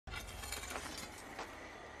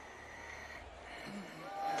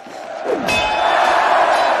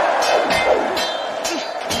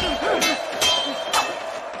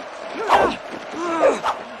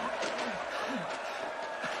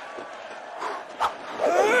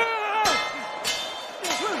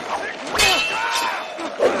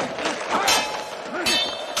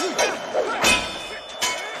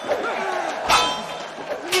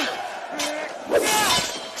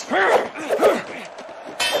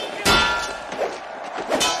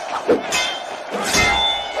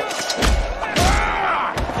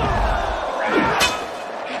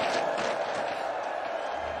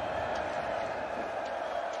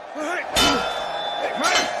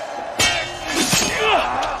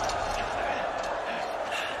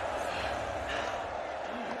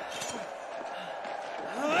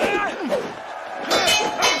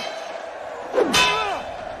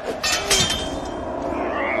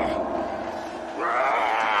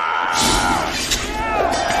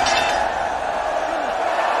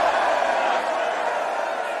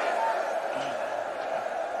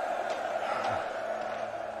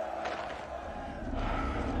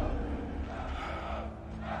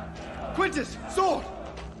Quintus, sword!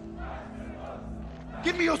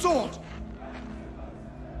 Give me your sword!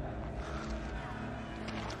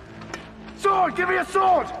 Sword! Give me a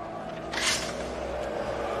sword!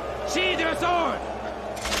 Sheathe your sword!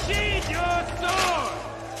 Sheathe your sword!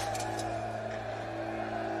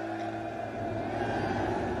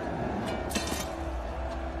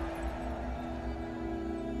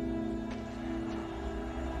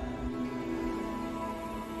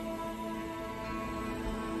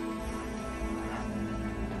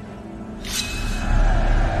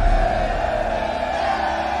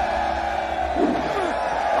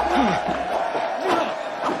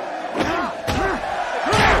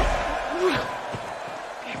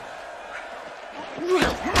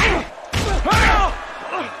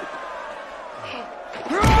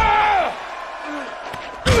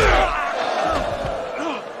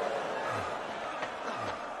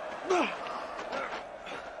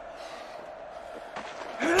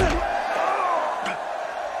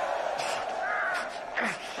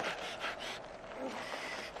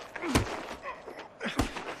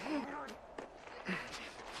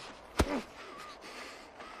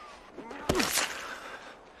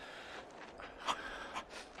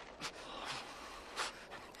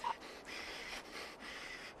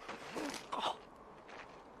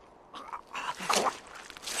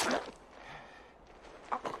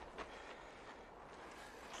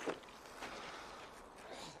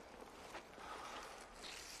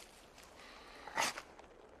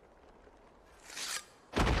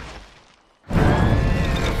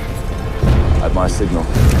 At my signal,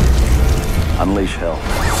 unleash hell.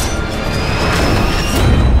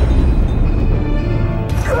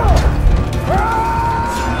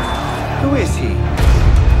 Who is he?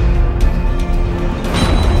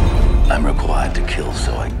 I'm required to kill,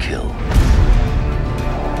 so I kill.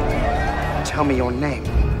 Tell me your name.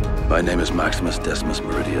 My name is Maximus Decimus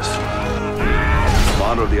Meridius.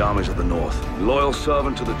 Commander of the armies of the North. Loyal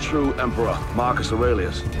servant to the true Emperor, Marcus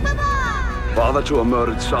Aurelius. Father to a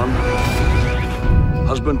murdered son.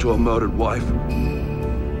 Husband to a murdered wife.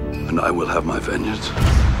 And I will have my vengeance.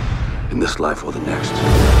 In this life or the next.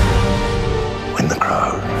 Win the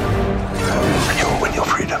Crowe, and you'll win your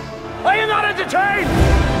freedom. Are you not entertained?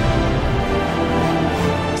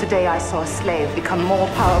 Today I saw a slave become more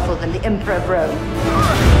powerful than the Emperor of Rome.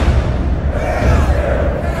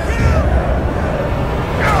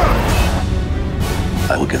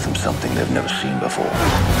 I will give them something they've never seen before.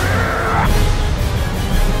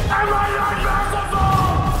 Am I not merciful?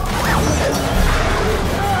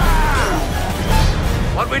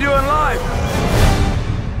 What we do in life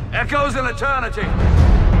echoes in eternity.